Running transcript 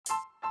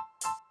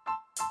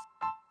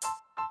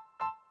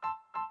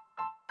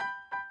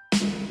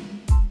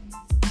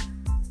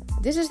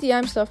This is the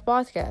I'm Stuff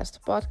podcast, a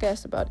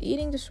podcast about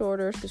eating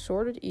disorders,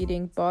 disordered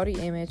eating, body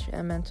image,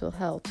 and mental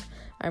health.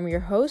 I'm your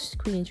host,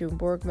 Queen June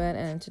Borgman,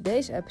 and in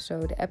today's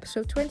episode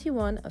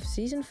 21 of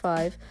season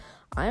 5,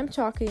 I am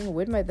talking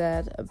with my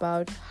dad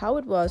about how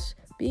it was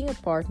being a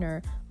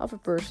partner of a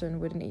person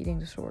with an eating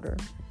disorder.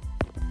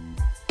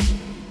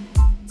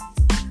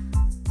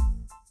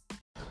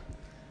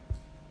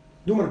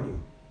 Doe maar opnieuw.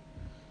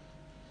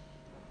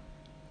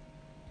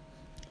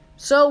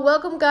 So,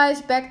 welcome guys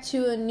back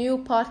to a new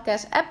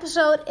podcast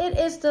episode. It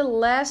is the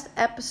last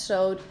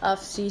episode of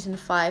season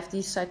 5,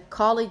 the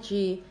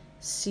psychology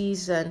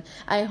season.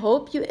 I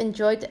hope you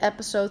enjoyed the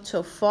episode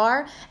so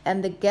far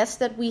and the guests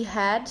that we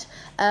had.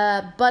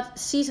 But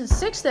season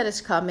 6 that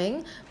is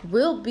coming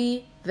will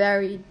be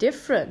very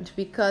different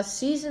because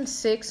season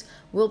 6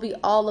 will be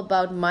all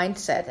about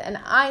mindset. And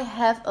I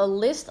have a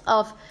list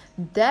of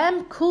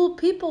damn cool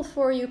people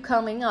for you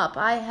coming up.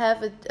 I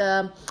have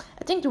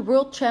I think the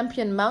world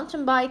champion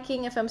mountain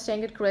biking, if I'm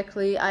saying it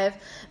correctly. I have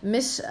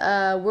Miss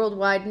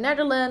Worldwide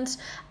Netherlands.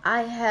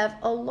 I have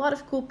a lot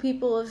of cool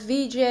people, a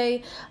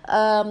VJ,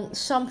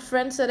 some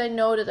friends that I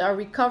know that are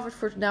recovered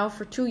for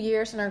 2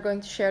 years and are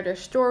going to share their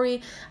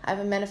story. I have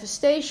a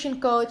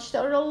manifestation coach.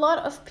 There are a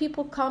lot of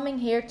people coming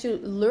here to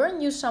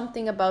learn you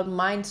something about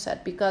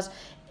mindset, because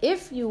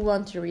if you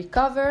want to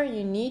recover,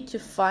 you need to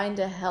find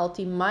a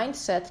healthy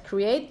mindset,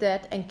 create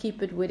that and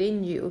keep it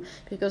within you,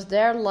 because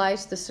there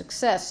lies the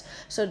success.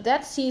 So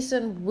that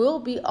season will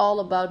be all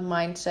about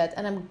mindset,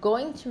 and I'm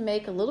going to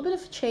make a little bit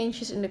of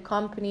changes in the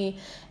company,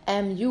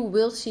 and you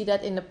will see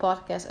that in the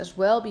podcast as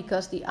well,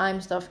 because the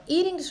I'm Stuff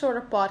Eating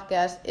Disorder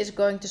podcast is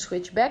going to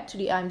switch back to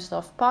the I'm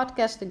Stuff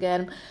podcast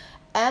again,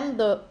 and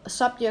the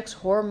subjects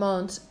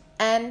hormones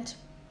and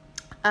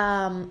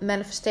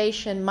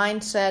manifestation,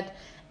 mindset,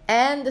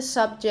 and the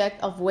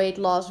subject of weight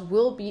loss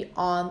will be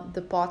on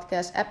the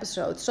podcast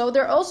episode. So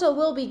there also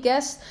will be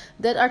guests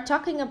that are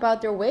talking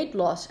about their weight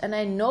loss. And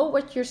I know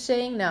what you're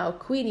saying now,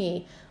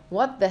 Queenie,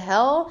 what the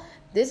hell?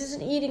 This is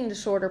an eating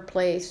disorder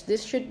place.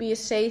 This should be a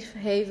safe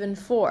haven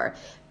for.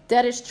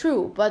 That is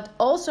true, but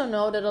also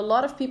know that a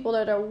lot of people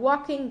that are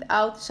walking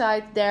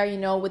outside there,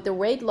 with the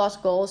weight loss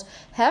goals,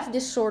 have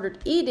disordered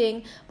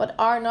eating, but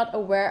are not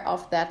aware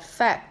of that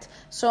fact.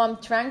 So I'm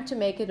trying to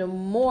make it a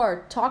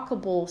more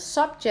talkable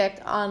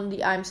subject on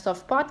the I'm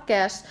Stuff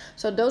podcast,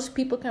 so those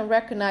people can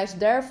recognize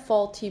their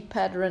faulty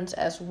patterns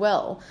as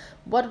well.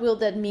 What will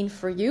that mean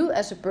for you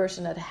as a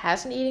person that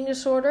has an eating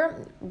disorder?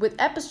 With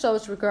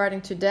episodes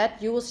regarding to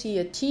that, you will see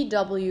a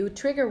TW,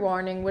 trigger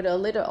warning, with a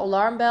little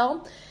alarm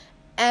bell,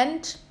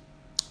 and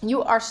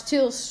you are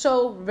still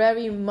so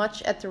very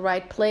much at the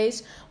right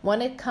place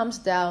when it comes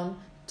down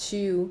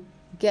to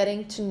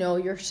getting to know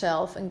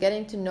yourself and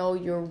getting to know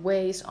your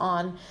ways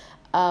on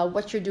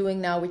what you're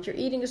doing now with your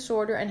eating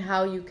disorder, and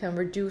how you can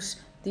reduce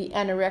the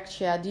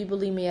anorexia, the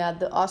bulimia,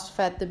 the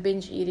OSFAT, the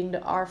binge eating, the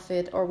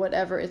RFID, or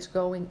whatever is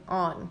going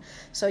on.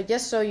 So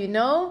just so you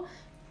know,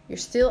 you're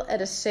still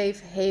at a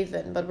safe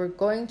haven, but we're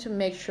going to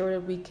make sure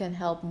that we can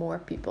help more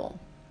people.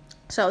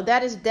 So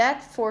that is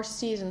that for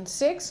season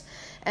 6.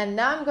 And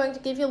now I'm going to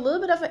give you a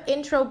little bit of an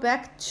intro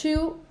back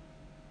to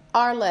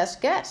our last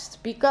guest,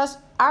 because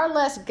our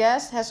last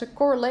guest has a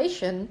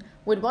correlation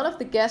with one of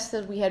the guests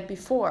that we had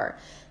before.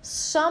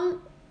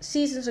 Some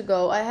seasons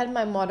ago, I had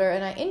my mother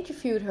and I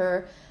interviewed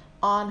her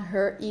on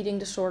her eating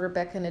disorder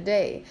back in the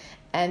day.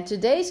 And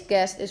today's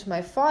guest is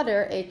my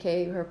father,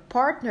 aka her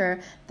partner,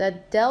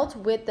 that dealt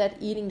with that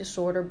eating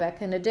disorder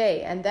back in the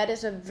day. And that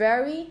is a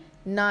very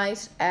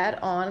nice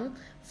add-on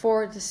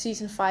for the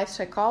season 5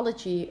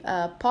 psychology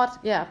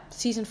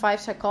season 5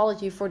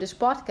 psychology for this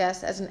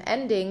podcast as an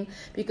ending,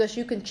 because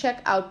you can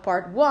check out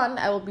part 1.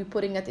 I will be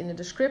putting it in the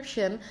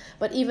description.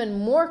 But even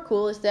more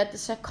cool is that the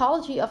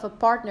psychology of a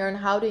partner and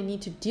how they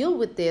need to deal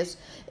with this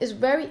is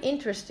very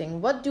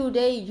interesting. What do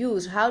they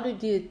use? How do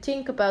they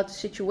think about the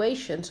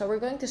situation? So we're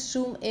going to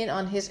zoom in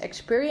on his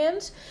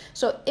experience.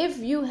 So if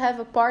you have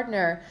a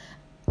partner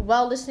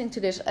while listening to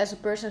this as a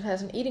person that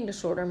has an eating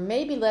disorder,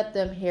 maybe let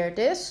them hear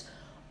this.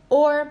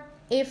 Or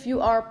if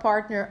you are a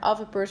partner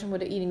of a person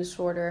with an eating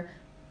disorder,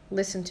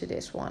 listen to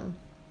this one.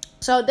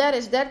 So that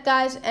is that,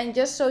 guys. And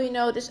just so you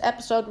know, this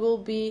episode will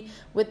be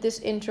with this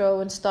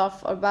intro and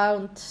stuff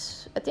around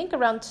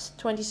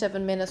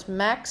 27 minutes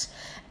max.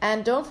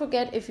 And don't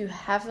forget, if you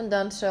haven't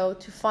done so,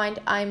 to find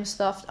I'm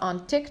Stuffed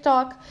on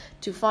TikTok,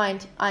 to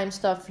find I'm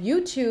Stuffed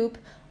YouTube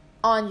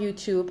on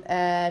YouTube,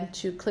 and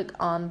to click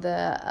on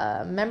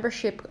the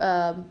membership.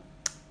 How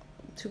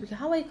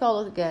do I call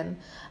it again?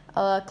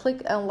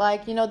 Click and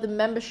like, the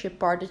membership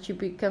part, that you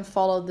can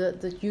follow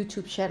the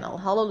YouTube channel.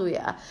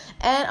 Hallelujah.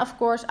 And of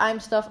course, I'm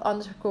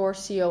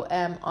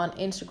stuff_com on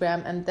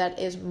Instagram, and that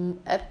is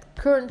at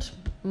current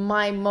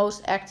my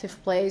most active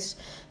place.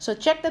 So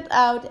check that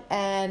out.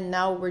 And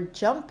now we're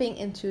jumping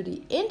into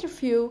the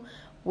interview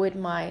with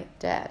my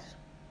dad.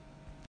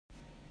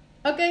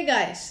 Okay,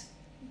 guys.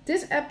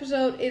 This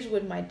episode is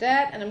with my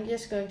dad, and I'm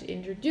just going to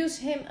introduce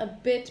him a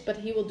bit, but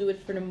he will do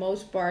it for the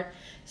most part.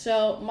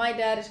 So my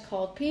dad is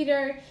called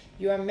Peter.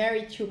 You are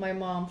married to my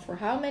mom for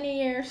how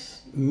many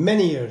years?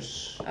 Many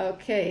years.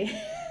 Okay.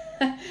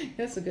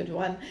 That's a good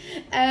one.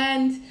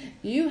 And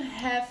you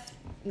have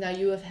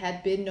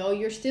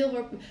you're still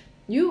her.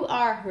 You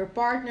are her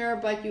partner,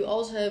 but you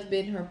also have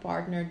been her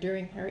partner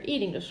during her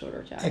eating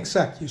disorder time.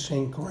 Exact, you're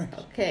saying correct.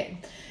 Okay.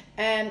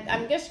 And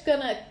I'm just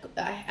gonna,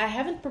 I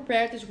haven't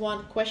prepared this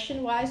one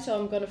question wise, so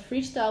I'm gonna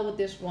freestyle with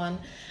this one.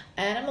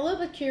 And I'm a little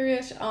bit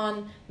curious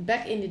on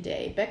back in the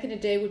day. Back in the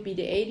day would be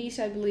the 80s,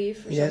 I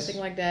believe, or Yes.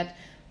 something like that.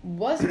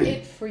 Was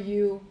it for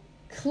you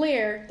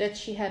clear that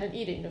she had an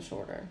eating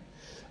disorder?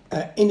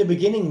 In the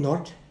beginning,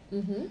 not.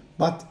 Mm-hmm.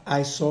 But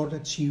I saw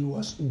that she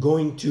was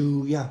going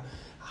to,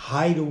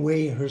 hide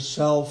away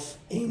herself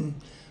in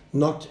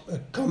not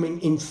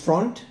coming in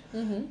front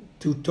Mm-hmm.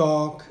 to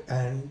talk.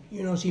 And,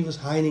 she was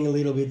hiding a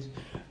little bit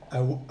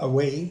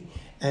away.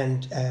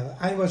 And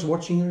I was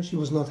watching her. She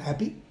was not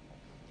happy.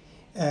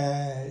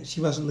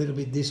 She was a little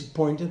bit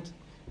disappointed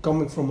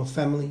coming from a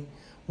family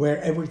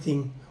where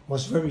everything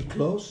was very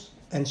close.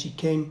 And she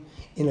came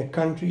in a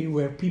country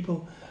where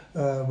people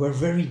were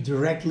very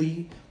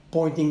directly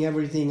pointing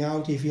everything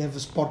out. If you have a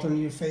spot on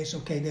your face,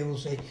 okay, they will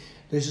say,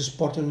 there's a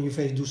spot on your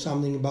face, do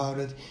something about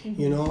it,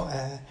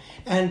 Mm-hmm.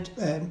 And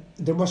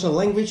there was a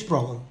language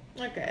problem.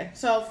 Okay,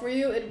 so for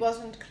you it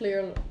wasn't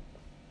clear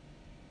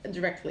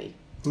directly.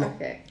 No,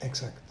 Okay.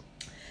 exact.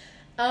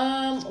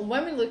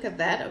 When we look at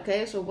that,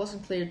 okay, so it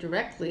wasn't clear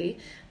directly.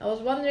 I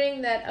was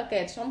wondering that, okay,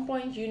 at some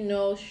point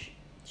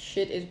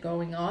shit is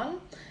going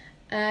on,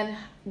 and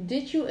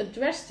did you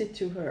address it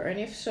to her? And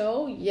if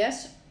so,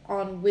 yes,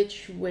 on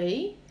which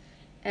way,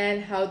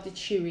 and how did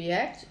she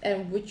react?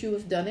 And would you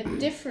have done it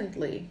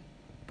differently?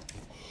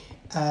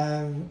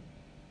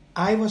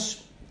 I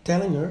was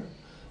telling her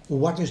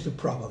what is the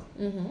problem,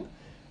 Mm-hmm.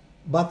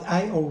 but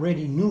I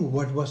already knew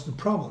what was the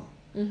problem.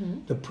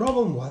 Mm-hmm. The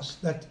problem was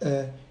that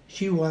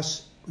she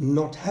was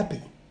not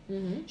happy.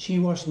 Mm-hmm. She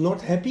was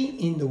not happy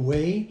in the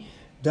way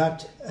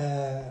that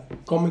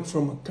coming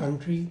from a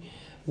country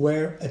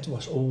where it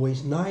was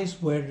always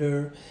nice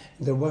weather,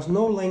 there was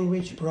no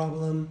language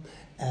problem,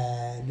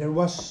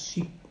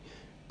 she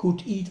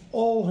could eat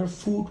all her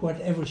food,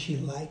 whatever she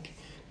liked.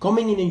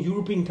 Coming in a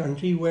European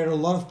country where a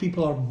lot of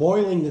people are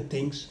boiling the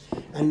things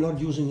and not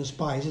using the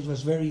spice, it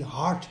was very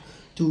hard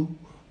to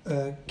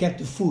get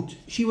the food.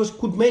 She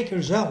could make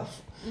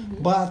herself,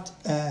 Mm-hmm. but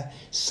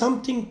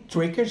something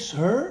triggers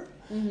her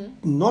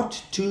Mm-hmm.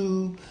 not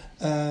to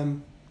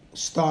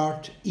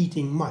start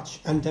eating much,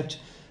 and that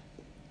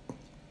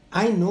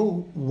I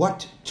know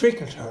what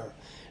triggered her.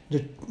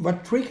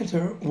 What triggered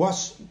her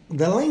was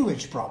the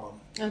language problem.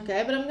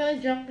 Okay, but I'm gonna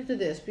jump into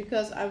this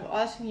because I'm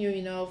asking you,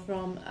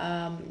 from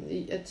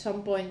at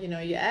some point,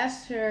 you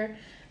asked her,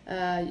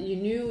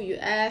 you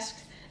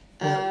asked,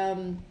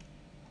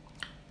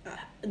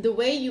 the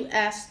way you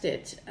asked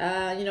it,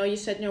 you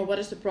said, what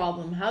is the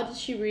problem? How did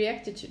she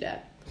react to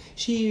that?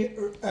 She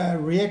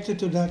reacted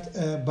to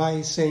that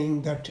by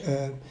saying that,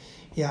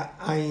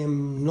 I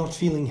am not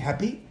feeling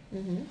happy.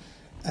 Mm-hmm.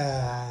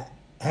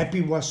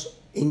 Happy was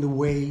in the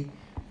way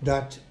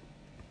that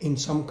in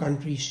some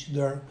countries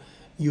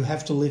you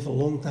have to live a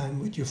long time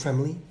with your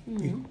family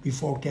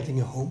before getting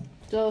a home.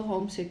 So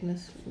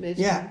homesickness,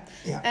 basically.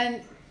 Yeah.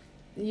 And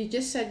you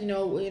just said,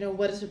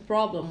 what is the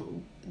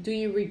problem? Do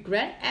you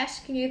regret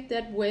asking it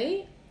that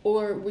way,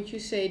 or would you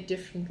say it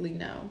differently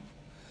now?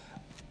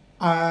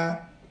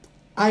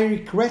 I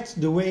regret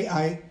the way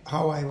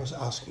how I was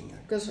asking her.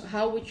 Because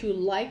how would you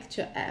like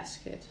to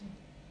ask it?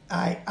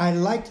 I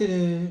liked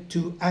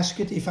to ask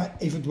it if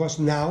it was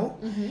now.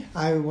 Mm-hmm.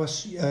 I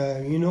was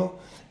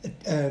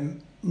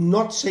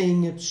not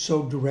saying it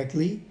so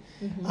directly.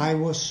 Mm-hmm. I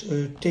was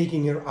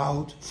taking her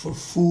out for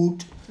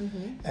food,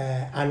 Mm-hmm.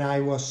 and I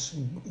was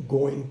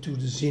going to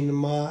the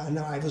cinema, and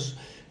I was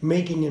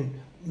making a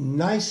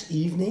nice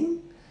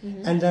evening.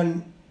 Mm-hmm. And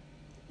then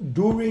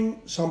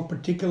during some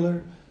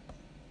particular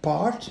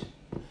part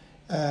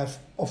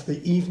of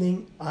the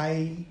evening,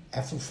 I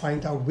have to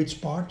find out which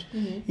part.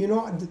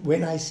 Mm-hmm.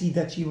 When I see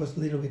that she was a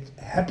little bit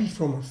happy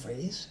from her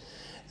face,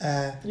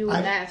 You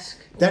would ask.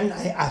 then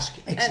I ask.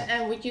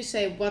 And would you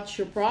say, what's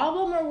your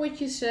problem? Or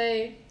would you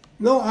say...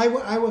 No,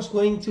 I was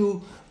going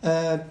to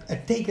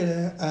take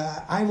it.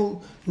 I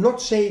will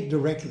not say it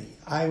directly.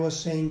 I was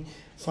saying,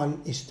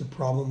 "Fun is the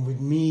problem with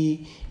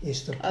me?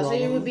 Is the problem?" So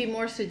you would be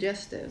more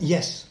suggestive.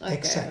 Yes, Okay,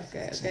 exactly.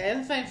 okay. And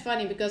I find it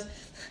funny because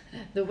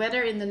the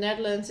weather in the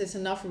Netherlands is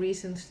enough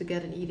reasons to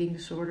get an eating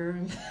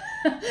disorder.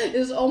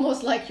 It's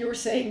almost like you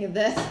were saying it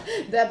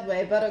that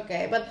way, but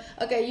okay. But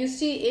okay, you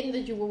see in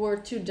that you were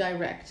too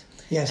direct.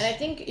 Yes. And I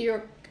think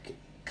you're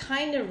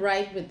kind of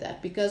right with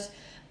that, because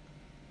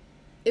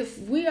if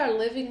we are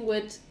living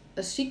with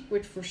a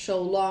secret for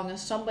so long and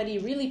somebody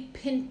really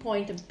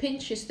pinpoint and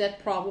pinches that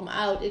problem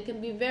out, it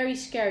can be very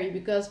scary,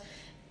 because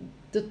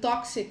the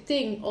toxic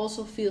thing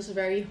also feels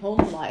very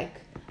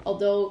home-like.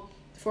 Although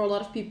for a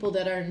lot of people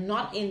that are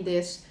not in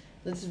this,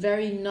 that's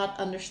very not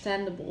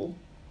understandable.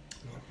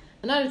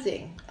 Another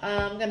thing,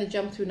 I'm going to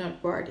jump to another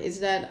part, is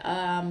that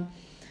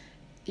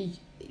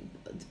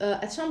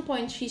at some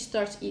point she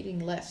starts eating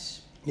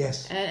less.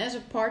 Yes. And as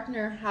a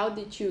partner, how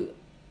did you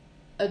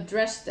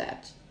address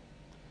that?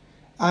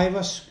 I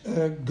was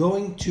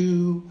going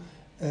to,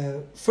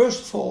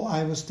 first of all,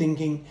 I was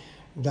thinking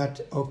that,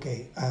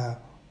 okay,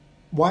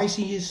 why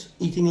she is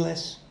eating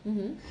less,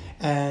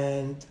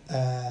 and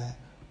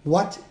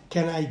what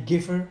can I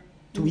give her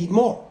to eat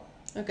more?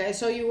 Okay,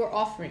 so you were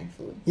offering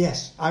food.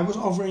 Yes, I was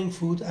offering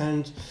food,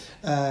 and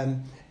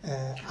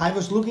I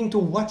was looking to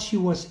what she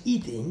was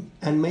eating,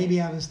 and maybe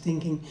I was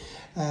thinking,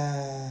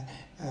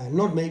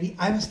 not maybe,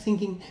 I was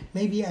thinking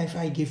maybe if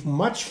I give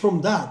much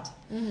from that,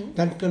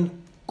 that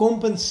can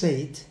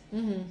compensate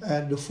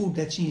the food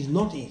that she is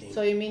not eating.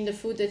 So you mean the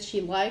food that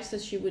she likes,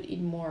 that she would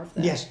eat more of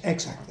that? Yes,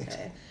 exactly.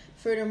 Okay.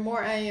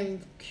 Furthermore, I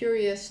am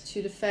curious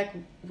to the fact,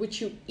 would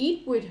you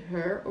eat with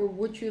her or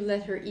would you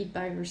let her eat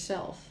by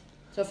herself?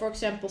 So for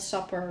example,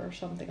 supper or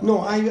something like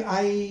No,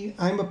 that.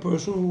 I'm a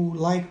person who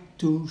like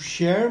to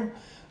share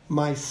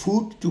my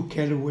food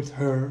together with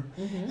her,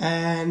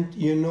 and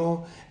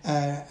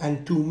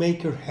and to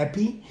make her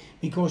happy,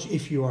 because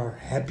if you are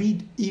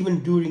happy even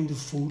during the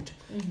food,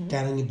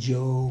 telling a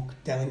joke,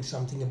 telling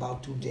something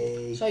about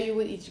today. So you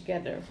would eat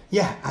together.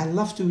 Yeah, I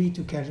love to eat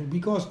together,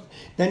 because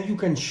then you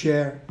can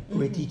share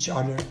with each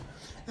other.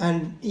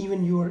 And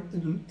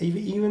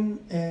even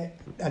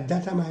at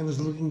that time I was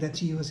looking that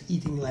she was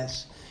eating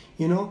less.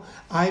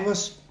 I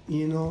was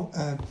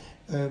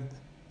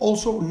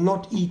also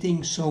not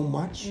eating so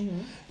much,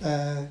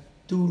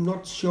 to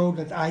not show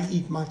that I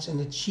eat much and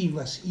that she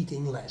was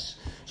eating less.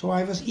 So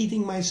I was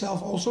eating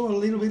myself also a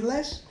little bit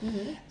less,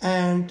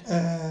 and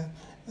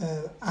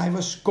I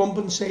was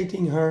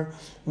compensating her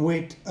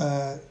with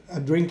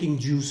drinking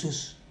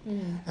juices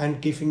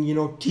and giving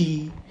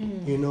tea,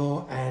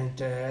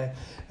 and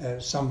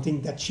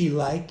something that she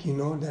liked,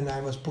 then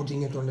I was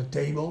putting it on the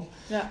table.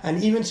 Yeah.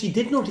 And even she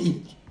did not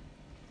eat,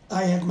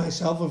 I had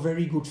myself a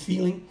very good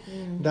feeling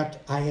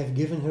that I have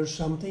given her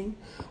something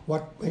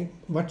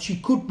what she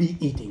could be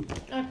eating.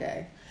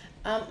 Okay.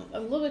 I'm a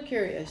little bit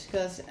curious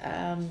because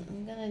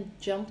I'm going to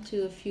jump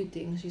to a few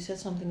things. You said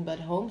something about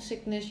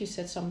homesickness. You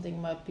said something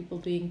about people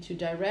being too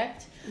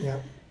direct. Yeah.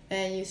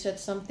 And you said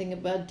something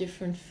about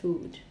different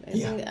food. I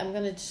think I'm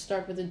going to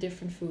start with the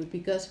different food,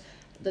 because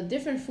the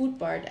different food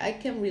part, I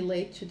can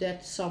relate to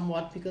that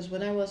somewhat, because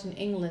when I was in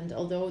England,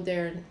 although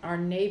there are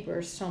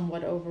neighbors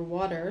somewhat over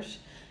waters,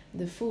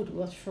 the food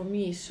was for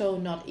me so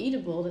not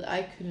eatable that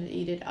I couldn't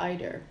eat it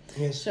either.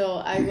 Yes. So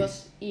I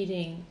was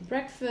eating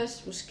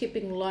breakfast, was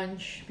skipping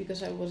lunch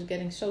because I was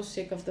getting so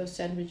sick of those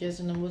sandwiches,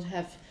 and then would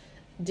have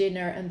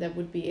dinner and that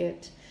would be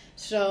it.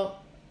 So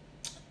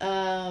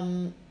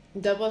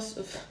that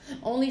was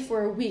only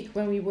for a week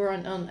when we were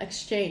on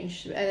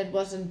exchange, and it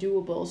wasn't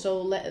doable.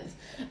 So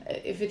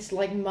if it's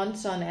like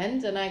months on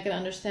end, then I can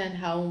understand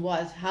how and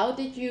what. How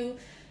did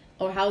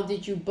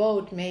you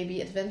both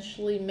maybe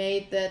eventually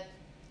made that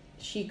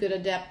she could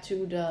adapt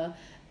to the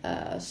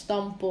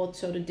stampot,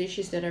 so the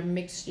dishes that are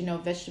mixed,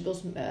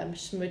 vegetables,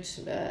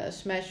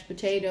 smashed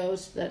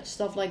potatoes, that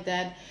stuff like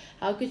that.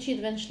 How could she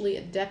eventually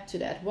adapt to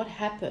that? What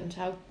happened?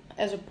 How,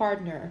 as a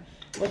partner,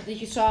 what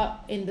did you saw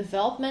in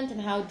development,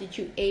 and how did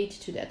you aid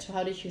to that? So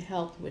how did you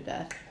help with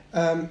that?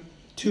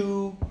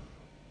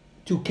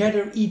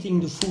 Together eating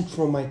the food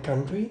from my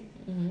country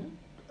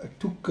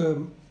took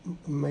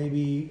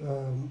maybe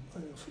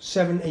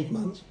 7-8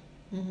 months,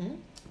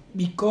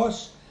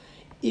 because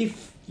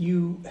if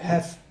you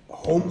have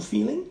home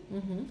feeling,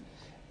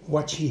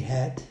 what she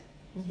had,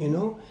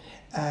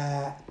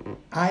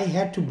 I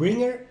had to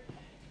bring her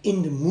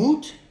in the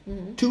mood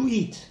to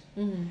eat,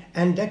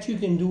 and that you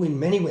can do in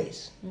many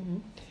ways.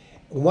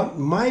 What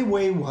my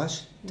way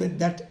was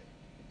that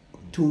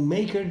to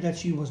make her that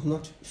she was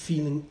not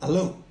feeling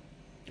alone.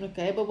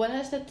 Okay, but what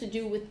has that to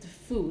do with the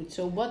food?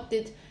 So what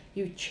did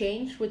you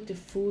change with the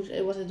food?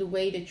 Was it the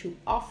way that you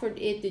offered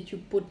it? Did you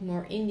put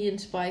more Indian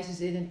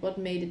spices in it? What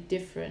made it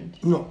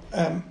different? No,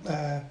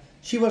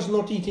 she was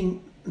not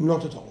eating,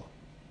 not at all.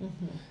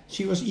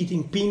 She was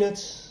eating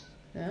peanuts,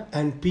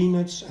 and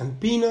peanuts and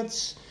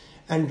peanuts,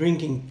 and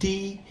drinking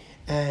tea,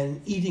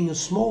 and eating a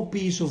small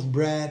piece of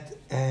bread.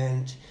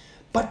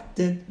 But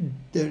the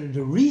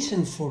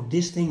reason for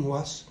this thing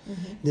was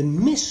the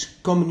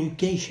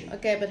miscommunication.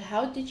 Okay, but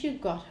how did you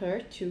got her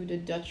to the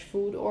Dutch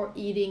food, or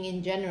eating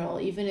in general,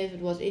 even if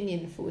it was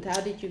Indian food? How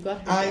did you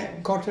got her there?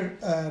 I got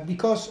her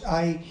because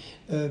I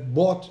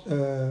bought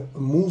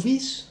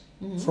movies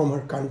from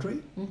her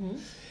country,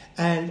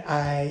 and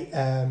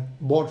I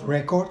bought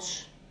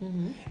records,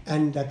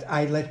 and that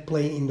I let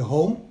play in the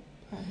home.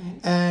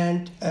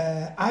 And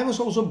I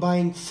was also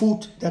buying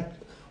food that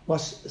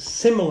was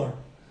similar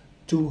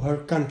to her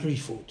country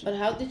food. But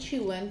how did she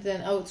went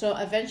then? Oh, so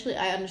eventually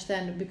I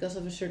understand that because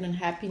of a certain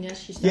happiness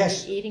she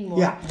started eating more.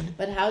 Yeah.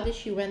 But how did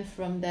she went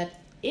from that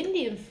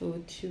Indian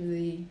food to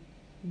the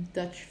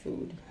Dutch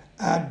food?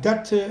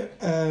 That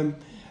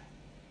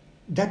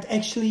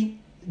actually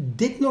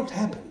did not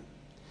happen,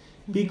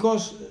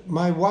 because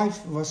my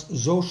wife was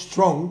so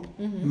strong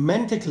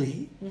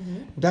mentally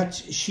that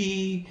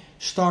she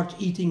started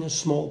eating a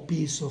small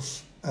piece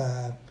of.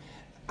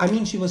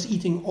 She was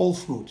eating all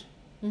fruit.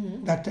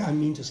 That I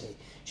mean to say,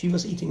 She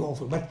was eating all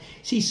food, but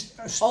she's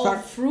All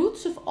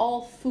fruits of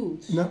all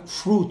foods. no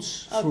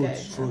fruits, Okay,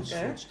 fruits.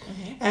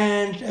 Mhm.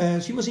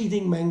 And she was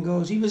eating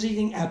mangoes. She was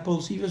eating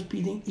apples. She was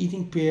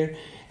eating pear,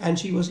 and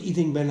she was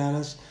eating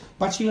bananas.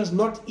 But she was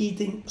not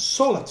eating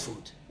solid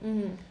food.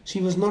 Mhm. She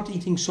was not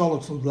eating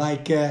solid food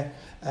like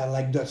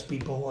Dutch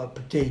people,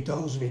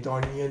 potatoes with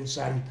onions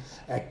and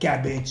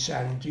cabbage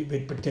and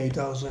with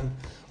potatoes and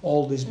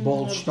all this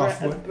boiled stuff.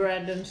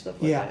 Bread and stuff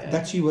like Yeah, that.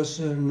 that she was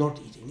not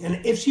eating. And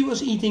if she was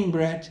eating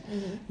bread,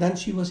 then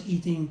she was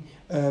eating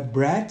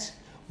bread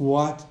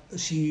what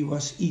she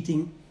was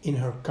eating in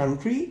her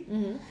country.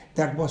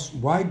 That was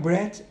white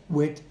bread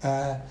with,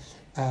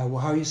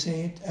 how you say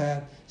it,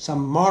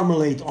 some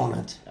marmalade on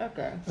it,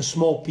 Okay. a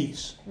small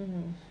piece.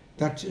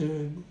 That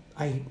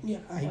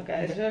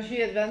Okay, so she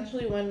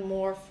eventually went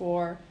more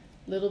for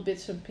little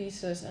bits and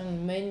pieces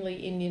and mainly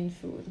Indian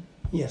food.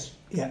 Yes,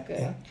 yeah, Okay.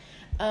 yeah.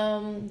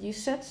 You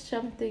said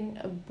something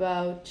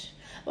about,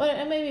 well,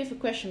 and maybe I have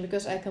a question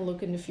because I can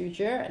look in the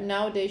future.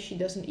 Nowadays she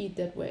doesn't eat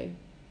that way.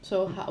 So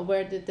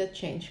where did that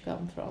change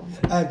come from?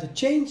 The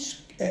change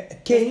 'Cause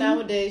came.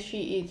 nowadays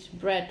she eats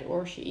bread or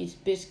she eats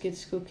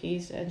biscuits,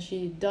 cookies, and she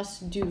does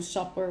do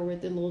supper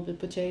with a little bit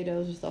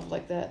potatoes and stuff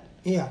like that.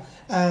 Yeah.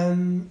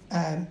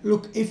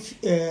 Look, if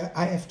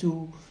I have to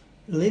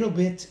little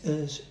bit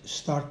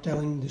start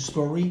telling the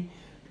story,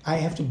 I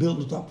have to build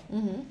it up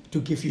to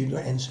give you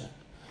the answer.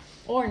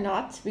 Or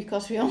not,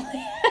 because we only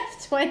have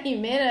 20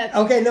 minutes.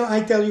 Okay, no,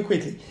 I tell you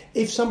quickly.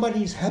 If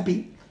somebody is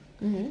happy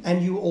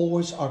and you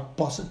always are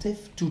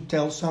positive to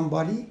tell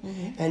somebody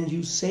and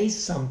you say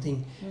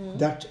something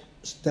that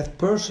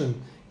person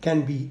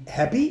can be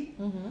happy,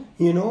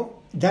 you know,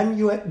 then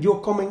you're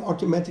coming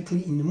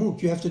automatically in the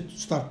mood. You have to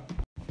start.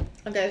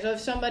 Okay, so if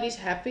somebody's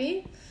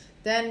happy,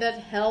 then that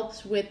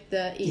helps with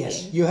the eating.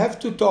 Yes, you have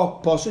to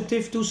talk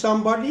positive to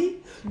somebody,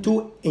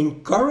 to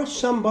encourage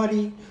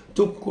somebody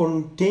to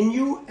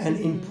continue and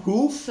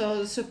improve. So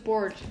the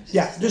support.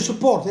 Yeah, the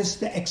support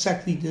is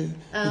exactly the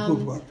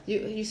good word.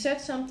 You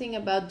said something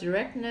about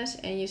directness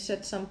and you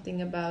said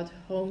something about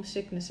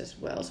homesickness as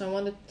well. So I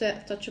want to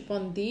touch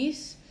upon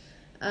these.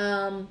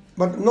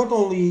 But not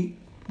only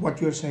what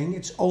you're saying,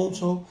 it's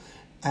also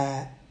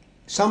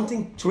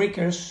something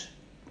triggers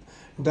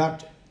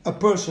that a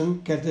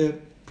person get a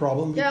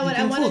problem with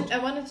eating food. I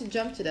wanted to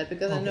jump to that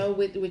because I know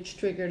which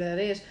trigger that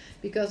is.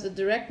 Because the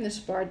directness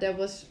part, that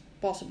was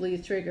possibly a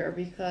trigger,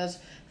 because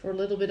for a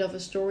little bit of a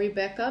story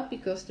backup,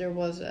 because there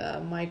was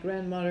my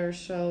grandmother,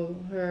 so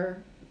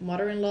her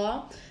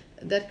mother-in-law,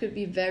 that could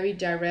be very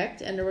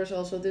direct, and there was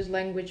also this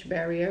language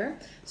barrier.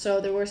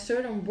 So there were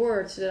certain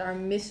words that are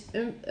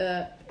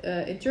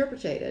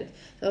misinterpreted.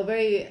 So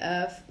very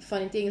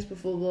funny thing is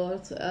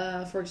bijvoorbeeld,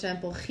 for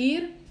example,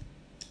 gir.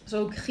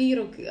 So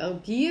gir or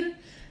gir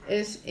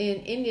is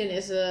in India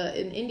it's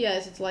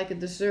like a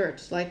dessert.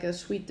 It's like a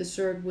sweet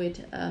dessert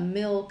with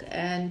milk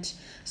and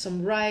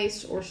some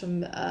rice or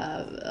some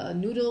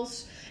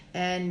noodles.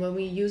 And when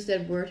we use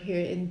that word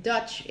here in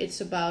Dutch, it's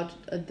about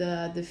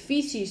the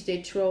feces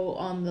they throw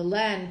on the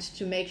land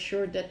to make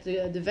sure that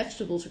the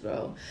vegetables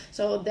grow.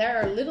 So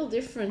there are little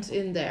difference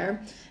in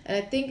there. And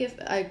I think if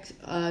I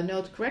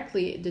note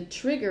correctly, the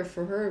trigger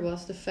for her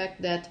was the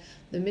fact that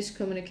the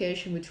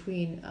miscommunication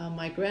between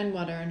my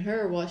grandmother and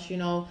her was,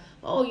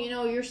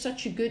 you're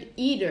such a good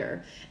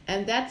eater.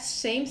 And that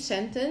same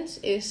sentence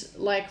is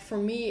like, for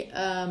me,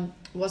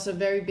 was a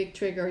very big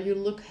trigger. You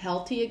look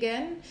healthy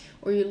again,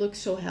 or you look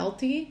so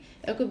healthy.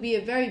 It could be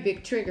a very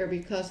big trigger,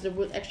 because that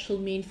would actually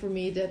mean for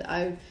me that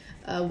I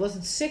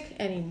wasn't sick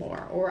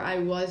anymore, or I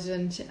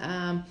wasn't,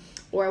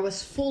 or I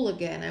was full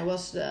again. I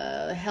was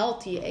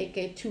healthy,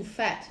 aka too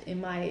fat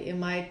in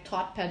my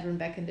thought pattern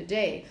back in the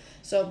day.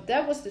 So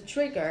that was the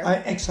trigger.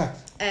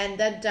 Exact. And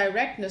that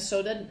directness.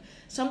 So that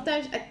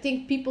sometimes I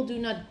think people do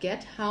not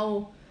get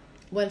how,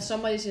 when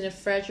somebody's in a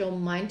fragile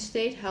mind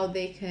state, how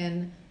they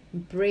can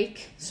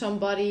break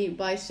somebody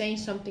by saying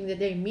something that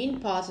they mean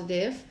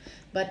positive,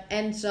 but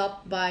ends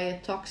up by a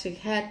toxic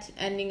head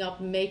ending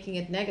up making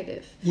it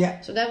negative.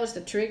 Yeah. So that was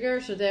the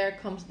trigger. So there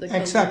comes the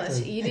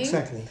less eating.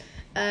 Exactly.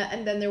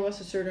 And then there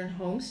was a certain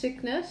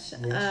homesickness.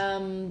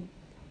 Yes.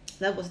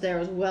 That was there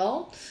as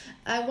well.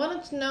 I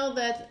wanted to know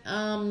that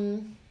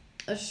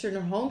a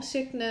certain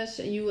homesickness,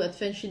 you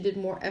eventually did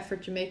more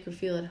effort to make her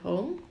feel at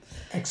home.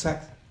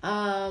 Exact.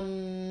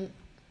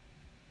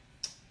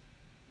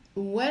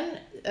 When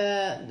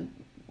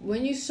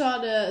you saw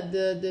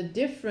the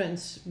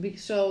difference,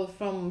 so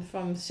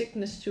from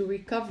sickness to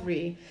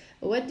recovery,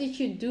 what did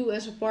you do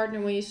as a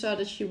partner when you saw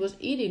that she was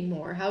eating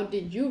more? How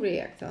did you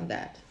react on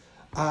that?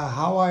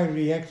 How I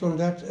react on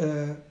that?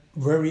 I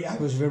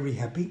was very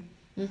happy.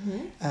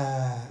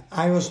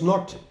 I was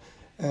not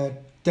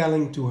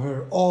telling to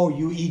her, "Oh,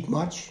 you eat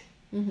much."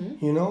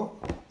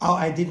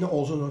 I didn't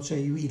also not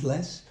say you eat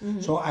less.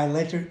 So I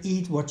let her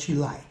eat what she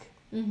like.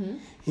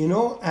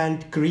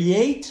 And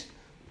create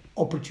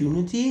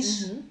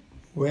opportunities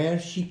where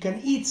she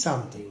can eat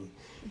something.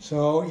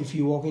 So if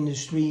you walk in the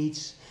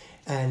streets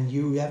and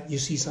you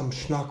see some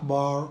snack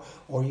bar,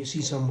 or you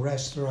see some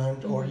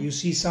restaurant, or you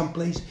see some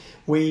place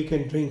where you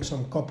can drink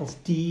some cup of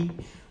tea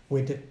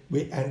with the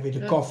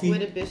coffee,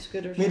 with a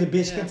biscuit or with something. a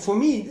biscuit. For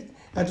me,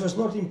 it was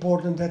not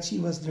important that she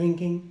was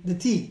drinking the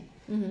tea,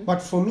 but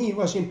for me it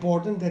was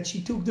important that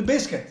she took the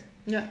biscuit.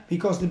 Yeah.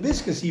 Because the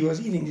biscuits she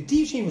was eating, the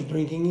tea she was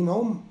drinking in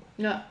home.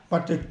 Yeah.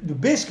 But the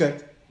biscuit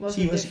Was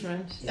she the was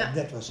difference. yeah,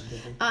 that was a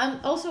difference. I'm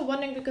also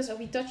wondering because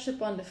we touched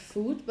upon the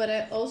food, but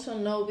I also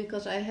know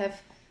because I have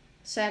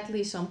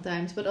sadly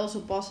sometimes, but also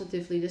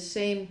positively, the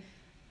same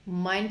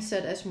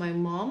mindset as my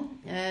mom,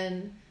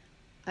 and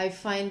I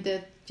find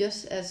that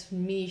just as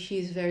me,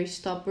 she's very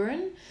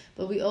stubborn,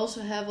 but we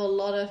also have a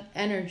lot of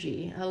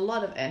energy.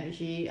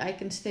 I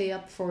can stay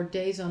up for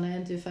days on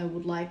end if I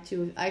would like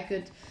to.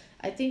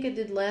 I think it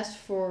did last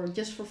for,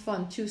 just for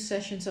fun, 2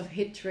 sessions of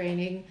HIIT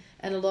training,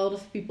 and a lot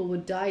of people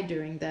would die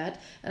during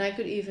that. And I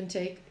could even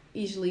take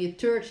easily a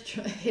third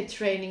HIIT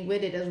training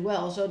with it as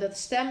well. So that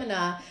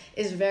stamina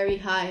is very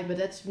high, but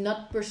that's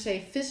not per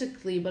se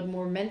physically, but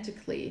more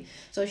mentally.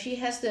 So she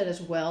has that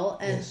as well.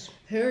 And Yes.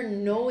 her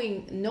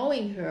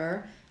knowing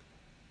her,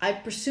 I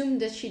presume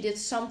that she did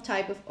some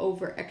type of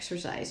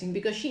over-exercising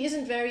because she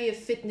isn't very a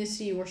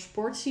fitnessy or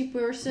sportsy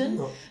person,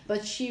 No.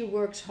 but she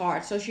works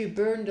hard. So she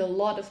burned a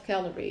lot of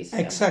calories,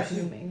 Exactly.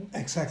 I'm presuming.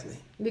 Exactly.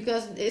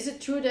 Because is it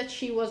true that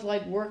she was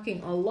like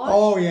working a lot?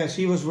 Oh yes,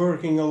 she was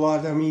working a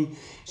lot. I mean,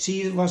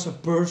 she was a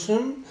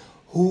person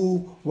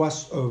who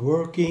was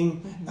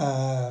working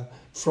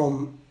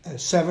from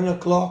 7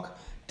 o'clock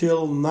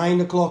till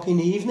 9 o'clock in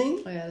the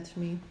evening. Oh yeah, that's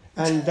me.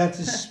 And that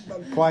is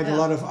quite a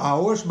lot of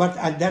hours. But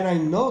then I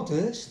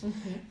noticed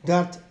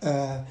that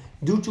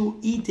due to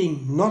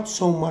eating not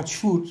so much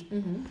food,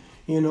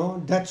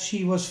 that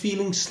she was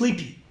feeling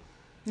sleepy.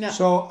 Yeah.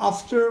 So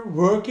after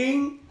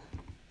working,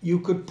 you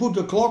could put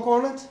a clock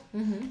on it.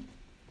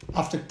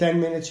 After 10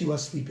 minutes, she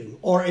was sleeping.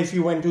 Or if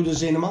you went to the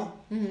cinema,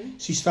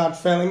 she started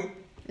falling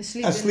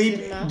asleep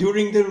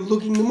during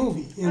looking the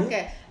movie. You know?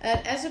 Okay,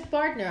 as a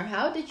partner,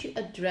 how did you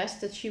address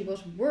that she was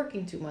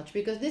working too much?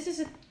 Because this is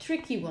a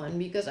tricky one.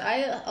 Because I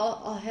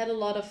had a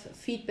lot of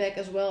feedback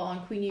as well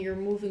on Queenie,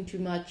 you're moving too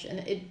much, and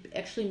it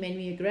actually made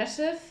me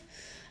aggressive.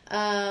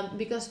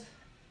 Because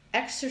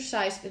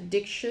exercise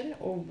addiction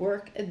or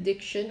work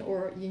addiction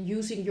or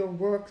using your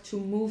work to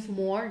move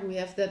more, we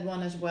have that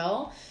one as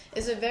well,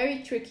 is a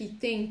very tricky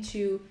thing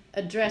to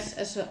address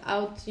as an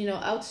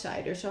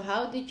outsider. So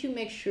how did you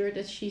make sure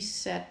that she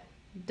sat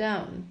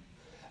down?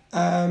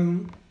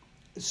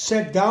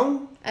 Sat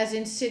down? As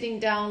in sitting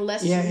down,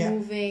 less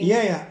moving?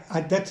 Yeah.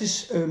 That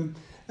is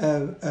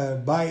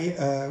by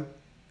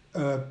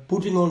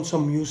putting on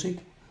some music,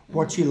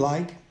 what you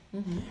like,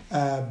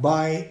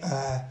 by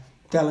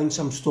telling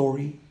some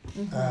story,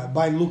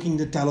 by looking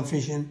the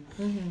television,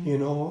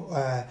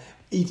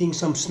 eating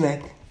some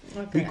snack.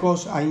 Okay.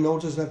 Because I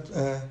noticed that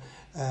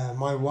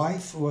my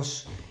wife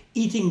was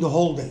eating the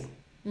whole day.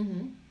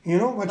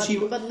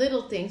 But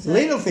little things.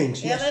 Little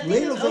things, yeah, yes. but I think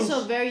Little it's things.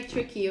 also very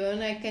tricky,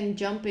 and I can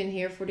jump in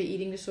here for the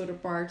eating disorder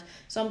part.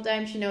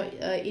 Sometimes,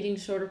 eating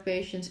disorder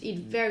patients eat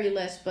very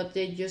less, but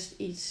they just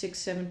eat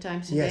 6-7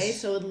 times a Yes. day.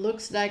 So it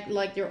looks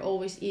like they're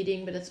always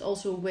eating, but it's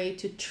also a way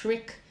to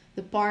trick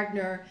the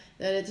partner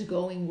that it's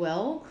going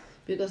well.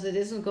 Because it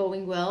isn't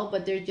going well,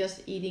 but they're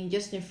just eating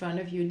just in front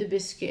of you the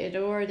biscuit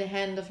or the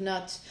hand of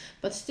nuts,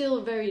 but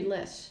still very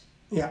less.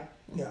 Yeah.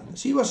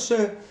 She was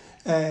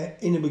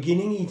in the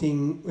beginning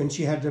eating when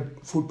she had the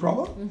food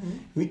problem,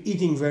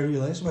 eating very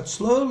less, but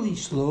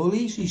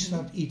slowly she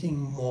started eating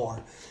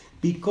more,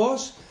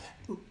 because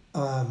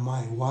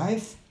my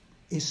wife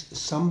is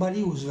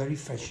somebody who's very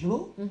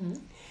fashionable,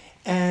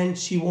 and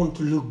she wanted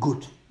to look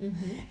good,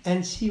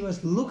 and she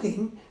was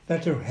looking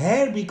that her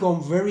hair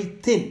become very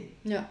thin.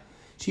 Yeah.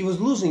 She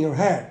was losing her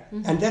hair,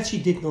 and that she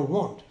did not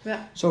want.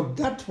 Yeah. So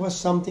that was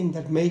something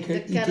that made her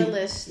The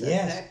catalyst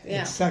Yes, effect.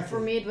 Yeah. exactly. For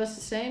me, it was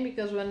the same,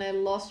 because when I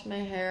lost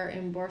my hair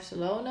in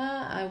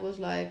Barcelona, I was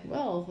like,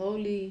 well,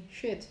 holy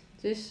shit,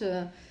 this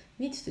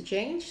needs to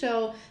change.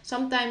 So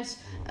sometimes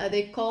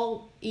they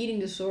call eating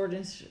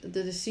disorders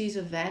the disease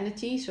of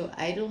vanity, so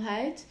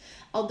ijdelheid.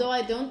 Although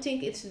I don't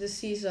think it's a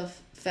disease of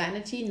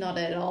vanity, not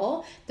at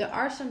all. There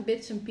are some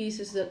bits and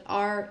pieces that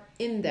are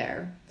in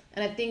there.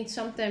 And I think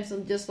sometimes,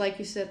 just like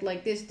you said,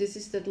 like this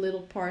is that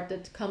little part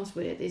that comes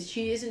with it.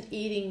 She isn't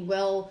eating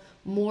well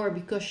more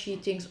because she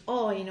thinks,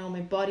 my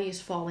body is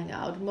falling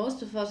out.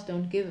 Most of us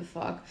don't give a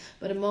fuck.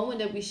 But the moment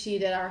that we see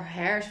that our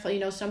hair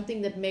is,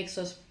 something that makes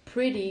us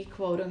pretty,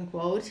 quote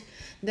unquote,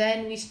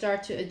 then we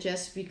start to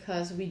adjust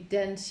because we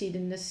then see the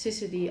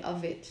necessity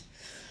of it.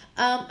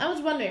 I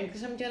was wondering,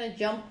 because I'm going to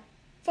jump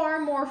far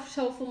more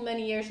so for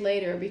many years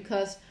later,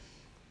 because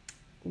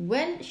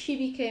when she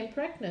became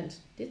pregnant,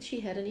 did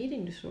she have an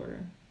eating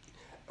disorder?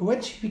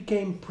 When she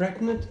became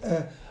pregnant,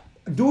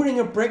 during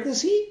her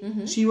pregnancy,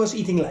 she was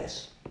eating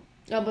less.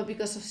 Oh, but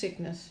because of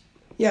sickness.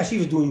 Yeah, she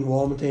was doing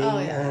vomiting Oh,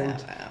 yeah, and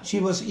yeah, yeah. she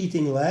was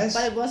eating less.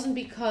 But it wasn't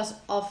because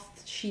of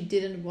she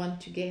didn't want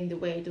to gain the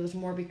weight. It was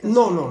more because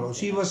No.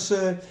 She was.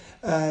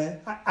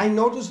 I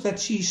noticed that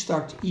she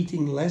started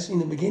eating less in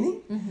the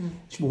beginning. Mm-hmm.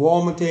 She was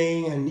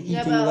vomiting and eating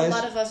Yeah, but less. a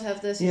lot of us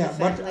have this Yeah,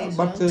 effect later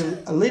but on.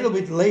 a little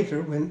bit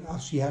later, when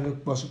she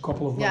was a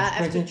couple of months Yeah,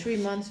 after pregnant. 3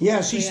 months.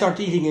 Yeah, she yeah.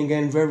 started eating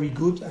again very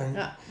good, and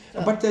Yeah.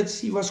 So- but that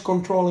she was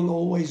controlling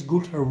always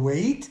good her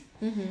weight,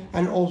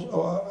 and also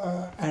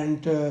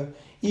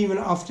even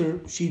after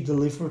she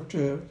delivered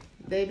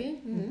Baby?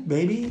 Mm-hmm.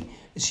 baby,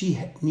 she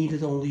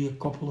needed only a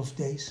couple of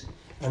days,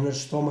 and her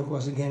stomach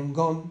was again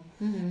gone,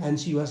 and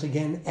she was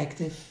again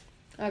active.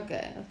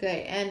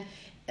 Okay. And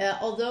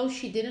although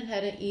she didn't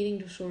have an eating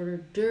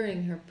disorder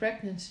during her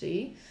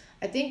pregnancy,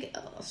 I think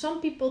some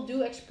people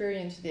do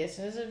experience this,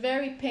 and it's a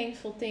very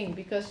painful thing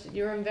because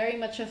you're in very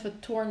much of a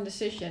torn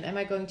decision. Am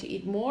I going to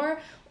eat more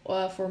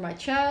for my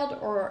child,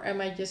 or am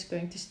I just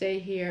going to stay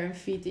here and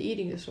feed the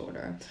eating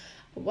disorder?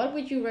 What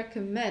would you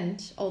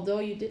recommend, although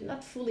you did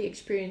not fully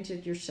experience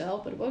it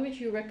yourself, but what would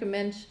you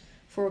recommend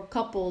for a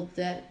couple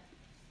that,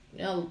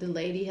 you know, the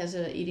lady has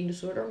an eating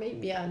disorder,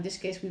 maybe, yeah, in this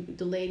case,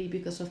 the lady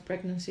because of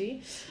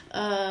pregnancy.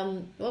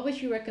 What would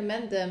you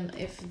recommend them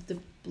if the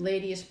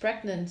lady is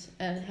pregnant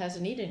and has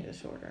an eating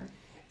disorder?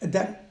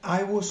 Then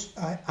I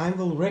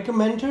will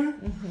recommend her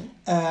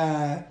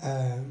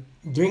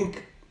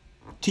drink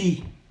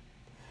tea,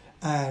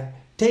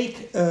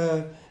 take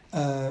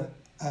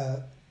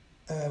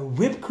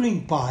whipped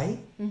cream pie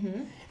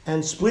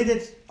and split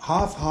it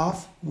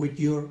half with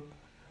your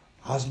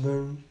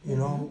husband, you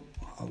know,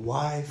 a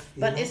wife.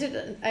 But is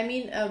it, I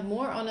mean,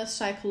 more on a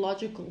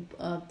psychological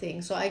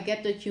thing? So I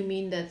get that you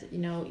mean that, you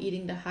know,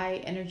 eating the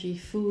high energy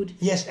food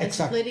Yes, and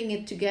exactly. splitting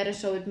it together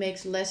so it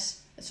makes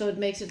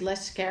it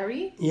less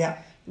scary. Yeah.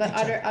 But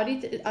exactly. are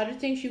there other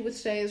things you would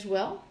say as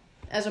well?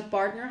 As a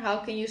partner, how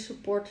can you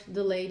support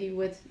the lady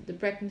with the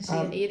pregnancy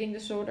and eating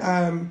disorder?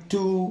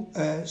 To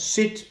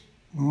sit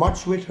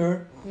much with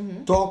her,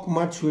 talk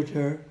much with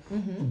her,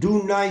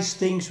 do nice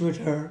things with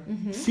her,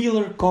 feel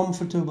her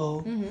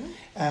comfortable,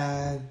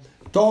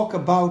 talk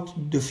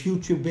about the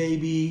future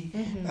baby.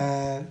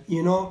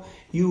 You know,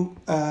 you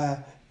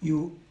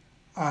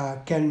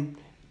can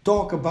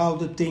talk about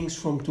the things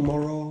from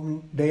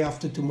tomorrow, day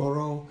after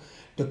tomorrow,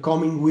 the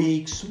coming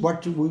weeks,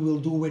 what we will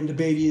do when the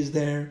baby is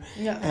there,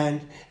 Yeah.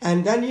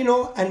 and then, you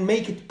know, and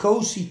make it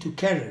cozy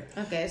together.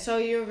 Okay, so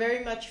you're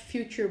very much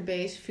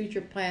future-based,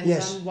 future plans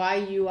Yes. on why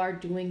you are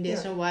doing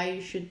this Yeah. and why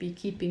you should be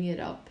keeping it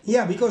up.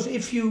 Yeah, because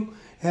if you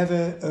have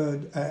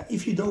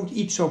if you don't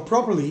eat so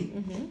properly,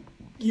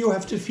 you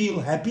have to feel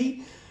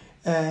happy.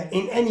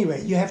 In any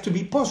way, you have to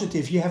be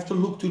positive. You have to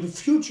look to the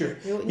future.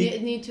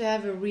 You need to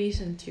have a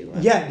reason to.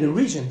 Yeah, the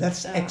reason.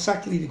 That's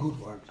exactly the good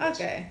word.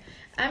 Okay.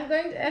 I'm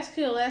going to ask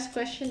you the last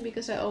question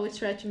because I always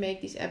try to make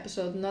these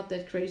episodes not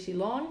that crazy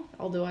long,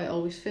 although I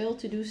always fail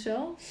to do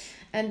so.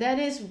 And that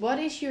is, what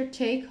is your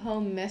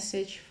take-home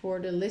message for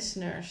the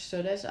listeners?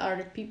 So those are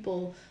the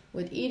people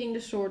with eating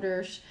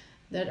disorders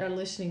that are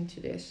listening to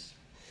this.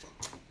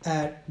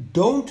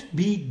 Don't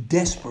be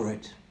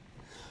desperate.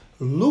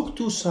 Look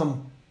to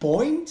some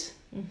point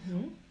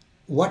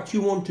what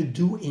you want to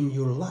do in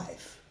your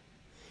life.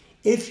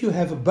 If you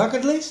have a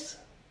bucket list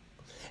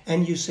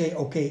and you say,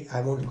 okay,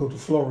 I want to go to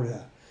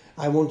Florida,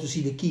 I want to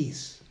see the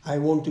Keys, I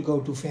want to go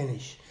to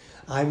Venice,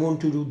 I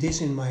want to do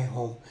this in my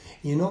home.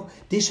 You know,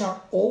 these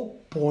are all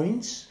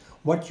points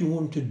what you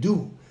want to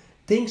do,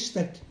 things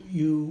that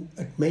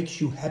it makes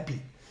you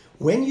happy.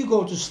 When you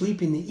go to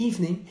sleep in the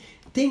evening,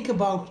 think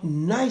about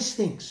nice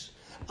things.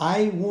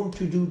 I want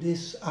to do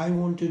this, I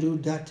want to do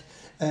that.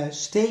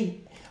 Stay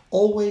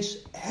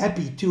always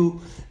happy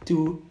to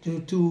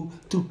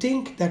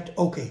think that,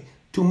 okay,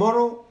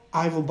 tomorrow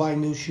I will buy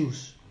new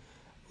shoes.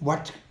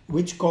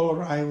 Which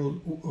color I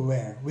will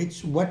wear?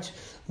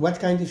 What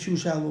kind of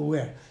shoes I will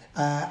wear?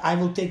 I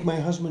will take my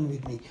husband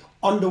with me.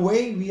 On the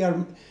way, we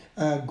are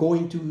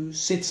going to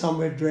sit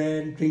somewhere,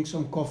 drink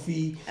some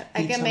coffee.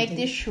 I can make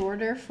this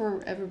shorter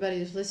for everybody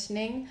who's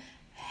listening.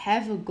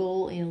 Have a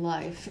goal in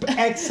life.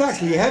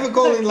 Exactly, have a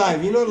goal in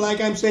life. You know, like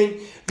I'm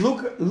saying,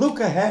 look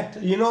ahead.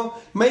 You know,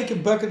 make a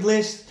bucket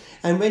list,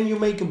 and when you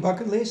make a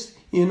bucket list,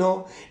 you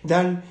know,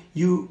 then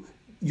you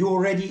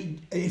already,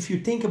 if you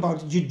think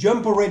about it, you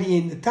jump already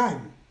in the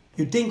time.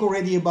 You think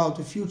already about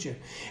the future,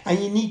 and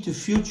you need the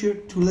future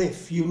to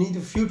live. You need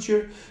the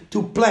future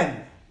to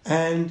plan,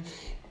 and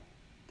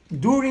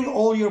during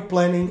all your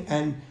planning,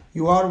 and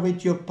you are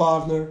with your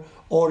partner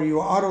or you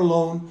are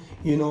alone,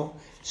 you know,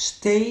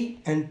 stay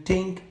and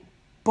think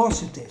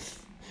positive.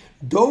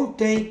 Don't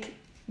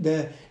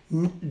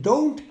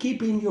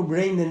keep in your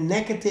brain the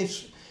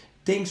negative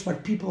things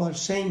what people are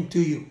saying to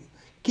you.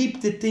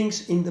 Keep the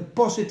things in the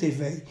positive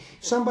way.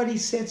 Somebody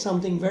said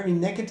something very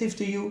negative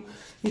to you,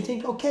 you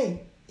think,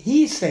 okay,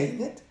 he's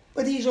saying it,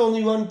 but he's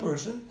only one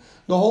person.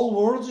 The whole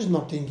world is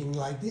not thinking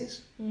like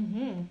this.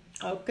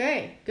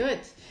 Okay, good.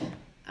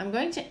 I'm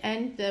going to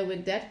end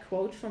with that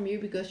quote from you,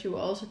 because you were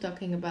also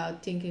talking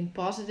about thinking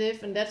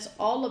positive, and that's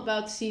all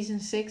about season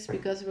 6,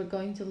 because we're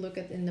going to look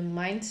at in the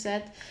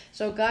mindset.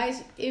 So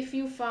guys, if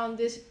you found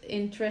this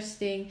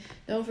interesting,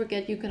 don't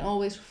forget you can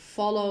always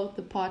follow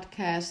the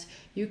podcast.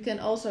 You can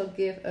also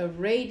give a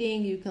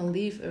rating, you can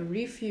leave a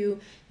review,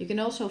 you can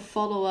also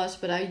follow us,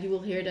 but you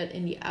will hear that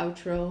in the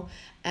outro.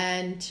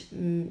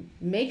 And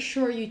make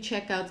sure you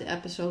check out the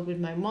episode with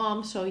my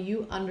mom so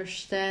you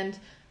understand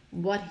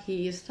what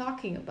he is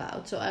talking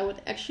about. So I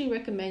would actually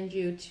recommend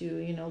you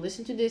to,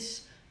 listen to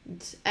this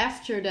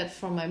after that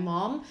from my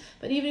mom.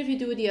 But even if you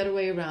do it the other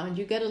way around,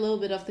 you get a little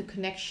bit of the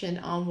connection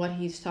on what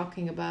he's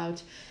talking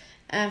about.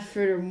 And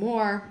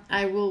furthermore,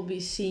 I will be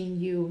seeing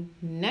you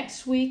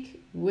next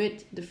week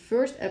with the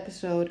first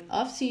episode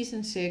of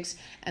season 6,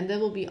 and that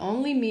will be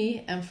only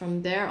me, and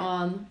from there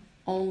on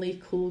only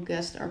cool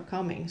guests are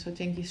coming. So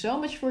thank you so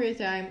much for your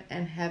time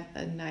and have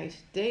a nice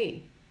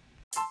day.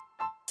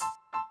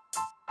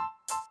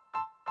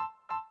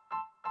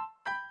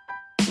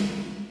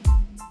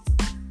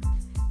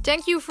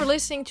 Thank you for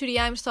listening to the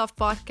I'm Stuff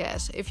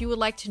podcast. If you would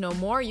like to know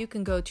more, you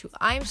can go to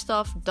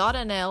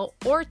imstuff.nl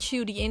or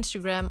to the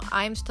Instagram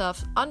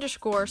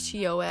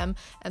imstuff_com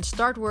and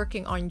start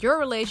working on your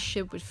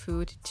relationship with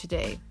food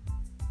today.